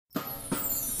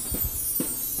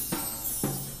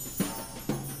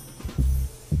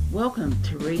Welcome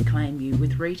to Reclaim You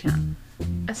with Rita,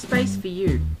 a space for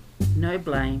you. No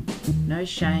blame, no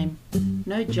shame,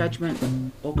 no judgment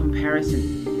or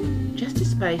comparison. Just a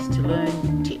space to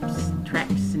learn tips,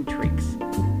 traps and tricks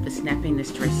for snapping the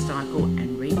stress cycle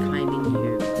and reclaiming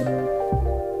you.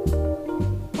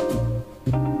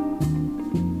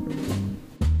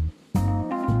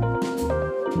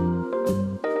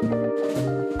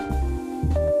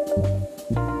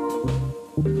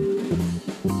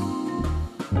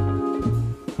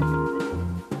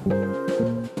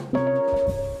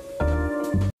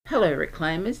 Hello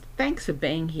Reclaimers, thanks for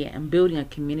being here and building a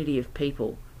community of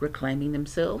people reclaiming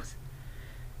themselves.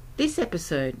 This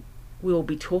episode we'll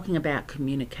be talking about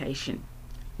communication,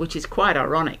 which is quite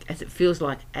ironic as it feels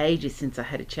like ages since I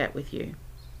had a chat with you.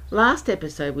 Last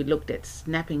episode we looked at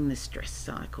snapping the stress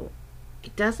cycle.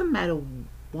 It doesn't matter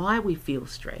why we feel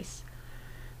stress,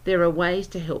 there are ways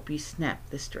to help you snap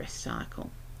the stress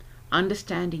cycle,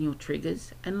 understanding your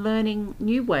triggers and learning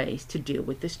new ways to deal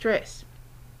with the stress.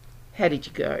 How did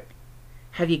you go?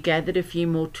 Have you gathered a few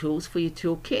more tools for your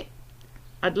toolkit?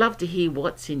 I'd love to hear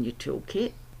what's in your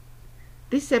toolkit.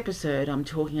 This episode I'm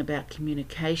talking about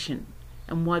communication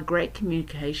and why great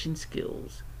communication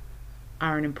skills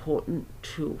are an important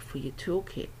tool for your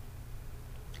toolkit.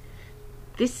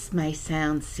 This may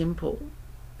sound simple,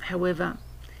 however,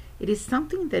 it is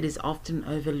something that is often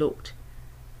overlooked.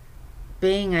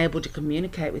 Being able to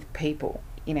communicate with people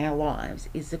in our lives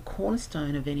is the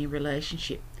cornerstone of any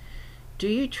relationship. Do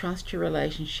you trust your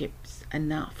relationships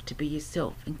enough to be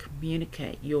yourself and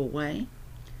communicate your way?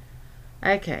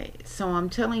 Okay, so I'm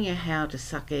telling you how to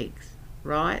suck eggs,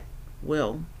 right?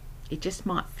 Well, it just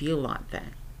might feel like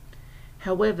that.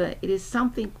 However, it is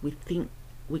something we think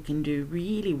we can do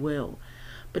really well,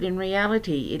 but in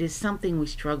reality, it is something we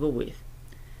struggle with.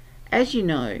 As you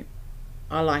know,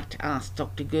 I like to ask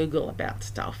Dr. Google about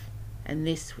stuff, and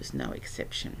this was no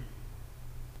exception.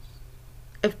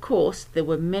 Of course, there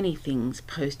were many things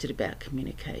posted about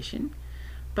communication,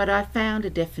 but I found a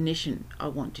definition I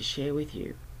want to share with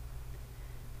you.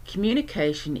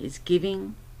 Communication is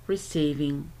giving,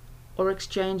 receiving, or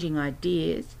exchanging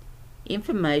ideas,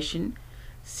 information,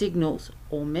 signals,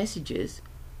 or messages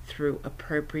through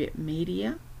appropriate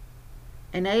media,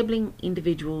 enabling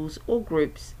individuals or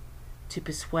groups to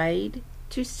persuade,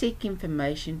 to seek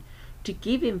information, to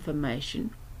give information,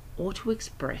 or to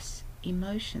express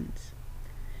emotions.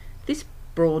 This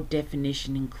broad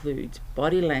definition includes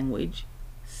body language,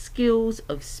 skills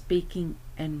of speaking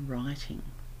and writing.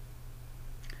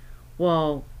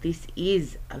 While this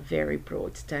is a very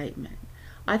broad statement,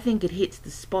 I think it hits the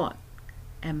spot,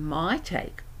 and my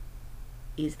take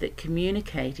is that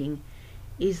communicating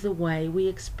is the way we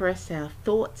express our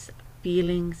thoughts,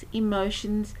 feelings,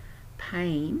 emotions,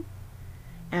 pain,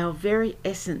 our very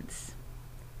essence,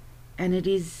 and it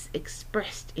is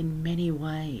expressed in many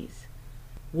ways.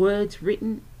 Words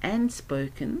written and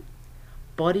spoken,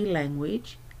 body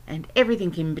language, and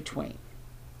everything in between.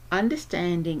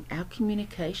 Understanding our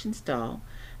communication style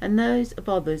and those of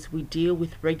others we deal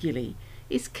with regularly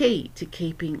is key to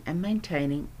keeping and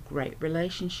maintaining great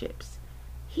relationships.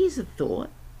 Here's a thought.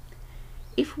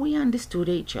 If we understood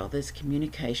each other's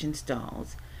communication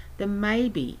styles, then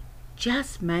maybe,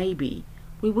 just maybe,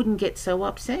 we wouldn't get so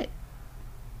upset.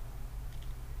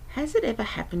 Has it ever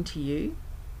happened to you?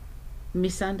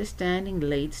 Misunderstanding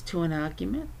leads to an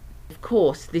argument. Of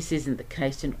course, this isn't the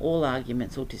case in all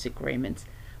arguments or disagreements,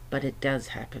 but it does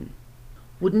happen.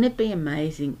 Wouldn't it be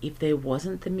amazing if there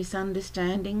wasn't the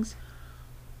misunderstandings?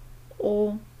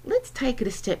 Or let's take it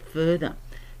a step further,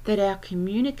 that our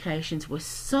communications were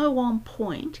so on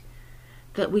point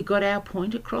that we got our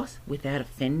point across without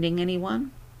offending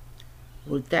anyone?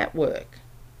 Would that work?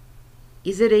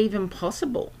 Is it even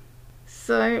possible?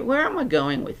 So where am I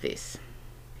going with this?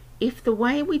 If the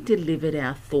way we delivered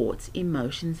our thoughts,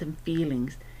 emotions and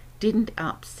feelings didn't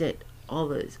upset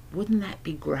others, wouldn't that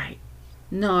be great?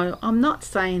 No, I'm not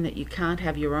saying that you can't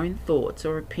have your own thoughts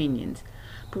or opinions,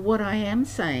 but what I am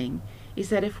saying is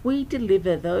that if we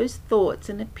deliver those thoughts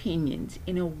and opinions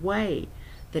in a way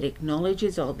that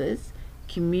acknowledges others'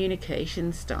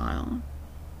 communication style,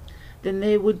 then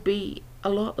there would be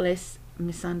a lot less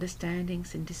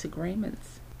misunderstandings and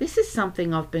disagreements. This is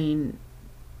something I've been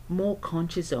more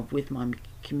conscious of with my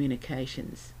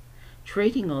communications,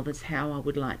 treating others how I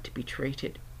would like to be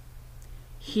treated,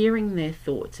 hearing their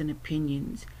thoughts and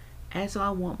opinions as I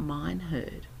want mine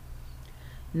heard.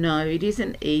 No, it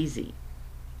isn't easy.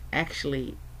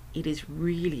 Actually, it is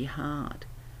really hard.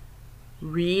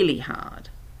 Really hard.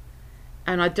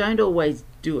 And I don't always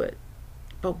do it.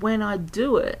 But when I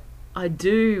do it, I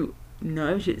do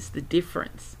notice the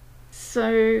difference.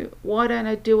 So why don't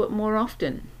I do it more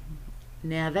often?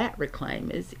 Now that,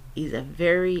 Reclaimers, is a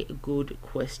very good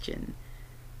question,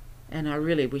 and I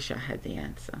really wish I had the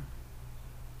answer.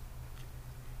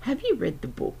 Have you read the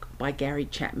book by Gary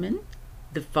Chapman,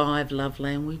 The 5 Love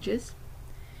Languages?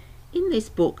 In this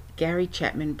book, Gary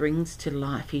Chapman brings to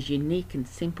life his unique and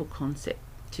simple concept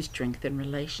to strengthen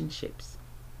relationships.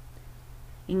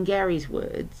 In Gary's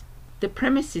words, the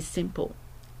premise is simple.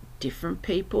 Different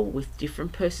people with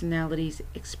different personalities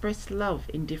express love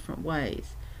in different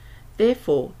ways.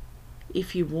 Therefore,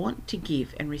 if you want to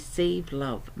give and receive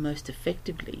love most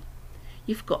effectively,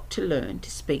 you've got to learn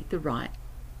to speak the right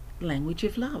language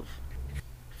of love.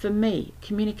 For me,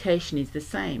 communication is the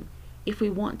same. If we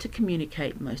want to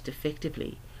communicate most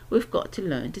effectively, we've got to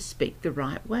learn to speak the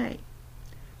right way.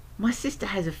 My sister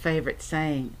has a favourite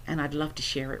saying, and I'd love to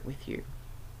share it with you.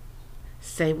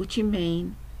 Say what you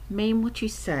mean what you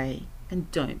say,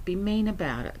 and don't be mean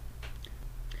about it.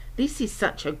 This is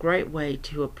such a great way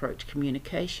to approach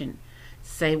communication.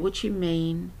 Say what you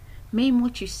mean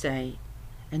what you say,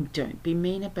 and don't be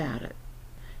mean about it.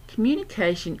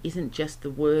 Communication isn't just the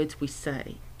words we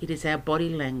say, it is our body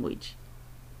language,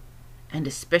 and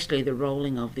especially the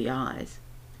rolling of the eyes.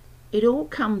 It all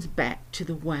comes back to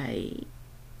the way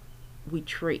we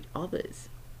treat others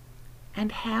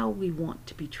and how we want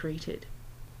to be treated.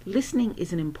 Listening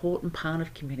is an important part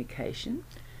of communication.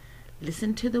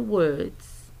 Listen to the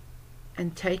words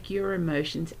and take your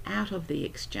emotions out of the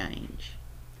exchange.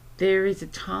 There is a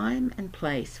time and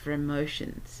place for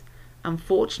emotions.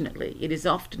 Unfortunately, it is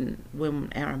often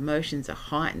when our emotions are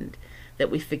heightened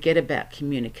that we forget about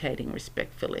communicating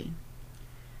respectfully,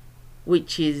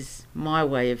 which is my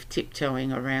way of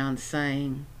tiptoeing around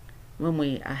saying when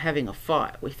we are having a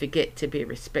fight, we forget to be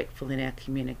respectful in our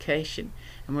communication,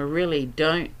 and we really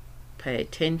don't pay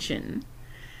attention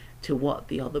to what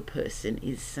the other person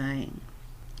is saying.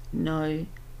 No,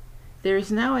 there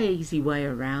is no easy way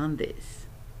around this.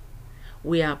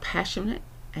 We are passionate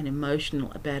and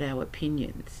emotional about our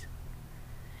opinions,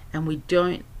 and we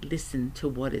don't listen to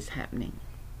what is happening.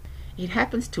 It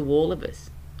happens to all of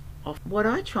us. What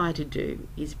I try to do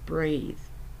is breathe,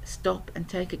 stop and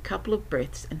take a couple of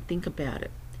breaths and think about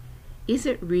it. Is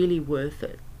it really worth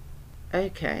it?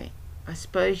 Okay, I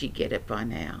suppose you get it by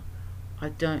now. I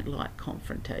don't like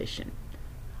confrontation.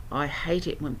 I hate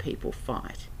it when people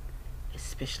fight,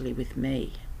 especially with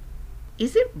me.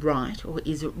 Is it right or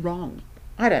is it wrong?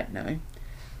 I don't know,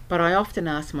 but I often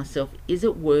ask myself, is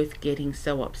it worth getting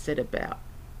so upset about?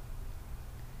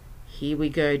 Here we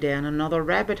go down another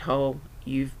rabbit hole.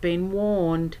 You've been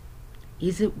warned.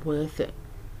 Is it worth it?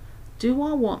 Do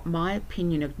I want my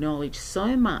opinion acknowledged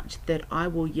so much that I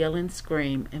will yell and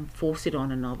scream and force it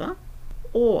on another?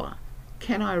 Or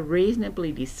can I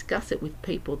reasonably discuss it with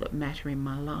people that matter in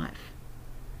my life?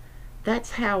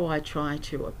 That's how I try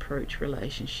to approach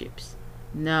relationships.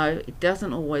 No, it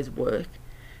doesn't always work,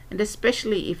 and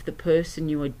especially if the person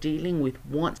you are dealing with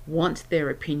wants their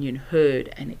opinion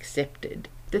heard and accepted.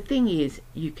 The thing is,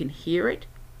 you can hear it,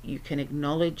 you can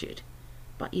acknowledge it,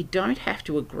 but you don't have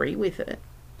to agree with it.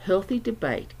 Healthy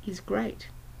debate is great.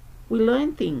 We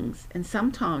learn things, and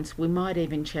sometimes we might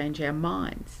even change our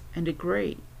minds and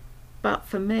agree. But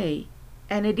for me,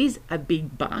 and it is a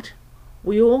big but,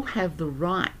 we all have the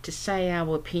right to say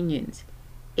our opinions,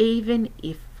 even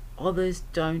if others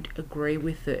don't agree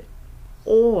with it,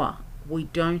 or we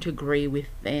don't agree with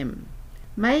them.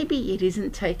 Maybe it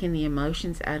isn't taking the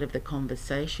emotions out of the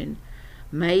conversation.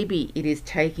 Maybe it is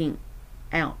taking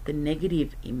out the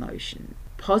negative emotion.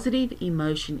 Positive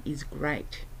emotion is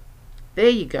great. There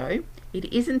you go.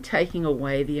 It isn't taking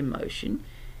away the emotion.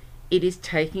 It is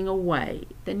taking away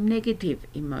the negative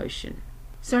emotion.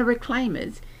 So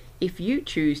Reclaimers, if you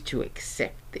choose to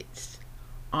accept this,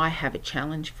 I have a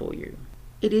challenge for you.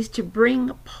 It is to bring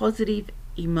positive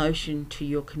emotion to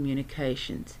your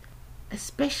communications,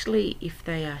 especially if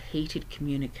they are heated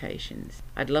communications.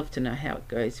 I'd love to know how it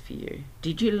goes for you.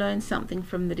 Did you learn something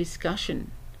from the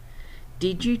discussion?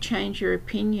 Did you change your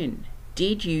opinion?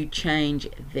 Did you change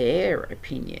their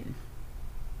opinion?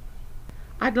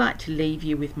 I'd like to leave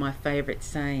you with my favourite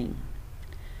saying.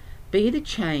 Be the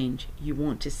change you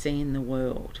want to see in the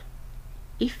world.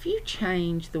 If you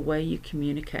change the way you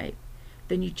communicate,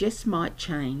 then you just might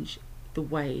change the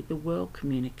way the world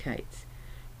communicates,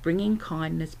 bringing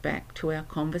kindness back to our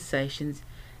conversations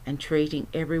and treating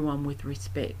everyone with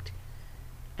respect.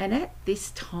 And at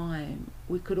this time,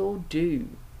 we could all do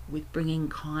with bringing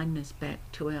kindness back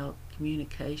to our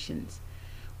communications.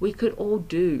 We could all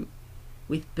do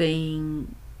with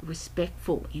being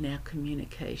respectful in our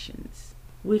communications.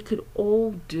 We could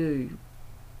all do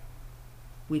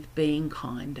with being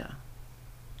kinder.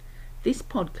 This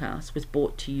podcast was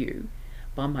brought to you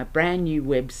by my brand new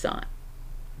website.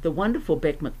 The wonderful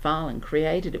Beck McFarlane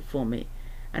created it for me,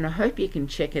 and I hope you can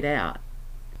check it out.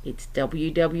 It's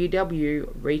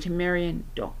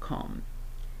www.ritamarian.com.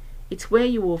 It's where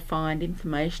you will find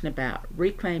information about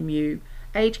Reclaim You,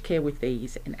 Aged Care with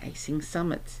Ease, and Acing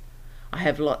Summits. I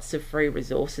have lots of free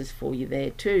resources for you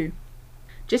there too.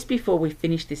 Just before we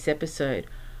finish this episode,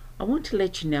 I want to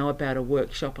let you know about a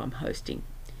workshop I'm hosting.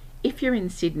 If you're in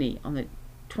Sydney on the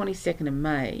 22nd of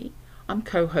May, I'm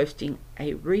co-hosting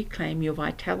a Reclaim Your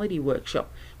Vitality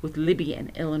workshop with Libby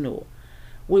and Eleanor.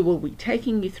 We will be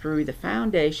taking you through the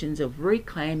foundations of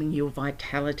reclaiming your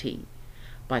vitality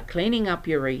by cleaning up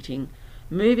your eating,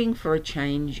 moving for a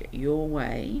change your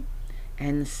way,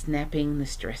 and snapping the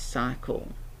stress cycle.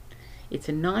 It's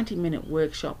a 90-minute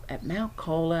workshop at Mount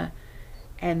Colah,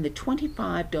 and the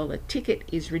 $25 ticket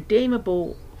is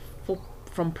redeemable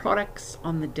from products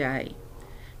on the day.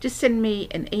 Just send me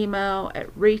an email at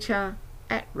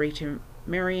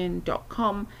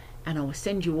rita@ritamarian.com and I will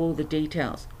send you all the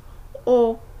details.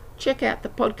 Or check out the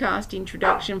podcast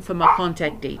introduction for my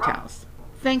contact details.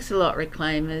 Thanks a lot,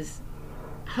 Reclaimers.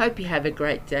 Hope you have a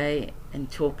great day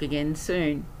and talk again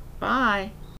soon.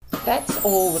 Bye. That's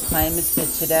all, Reclaimers, for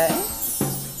today.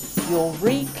 Your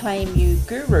Reclaim You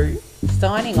guru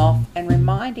signing off and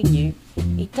reminding you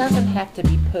it doesn't have to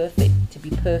be perfect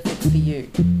for you.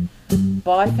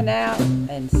 Bye for now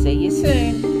and see you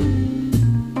soon.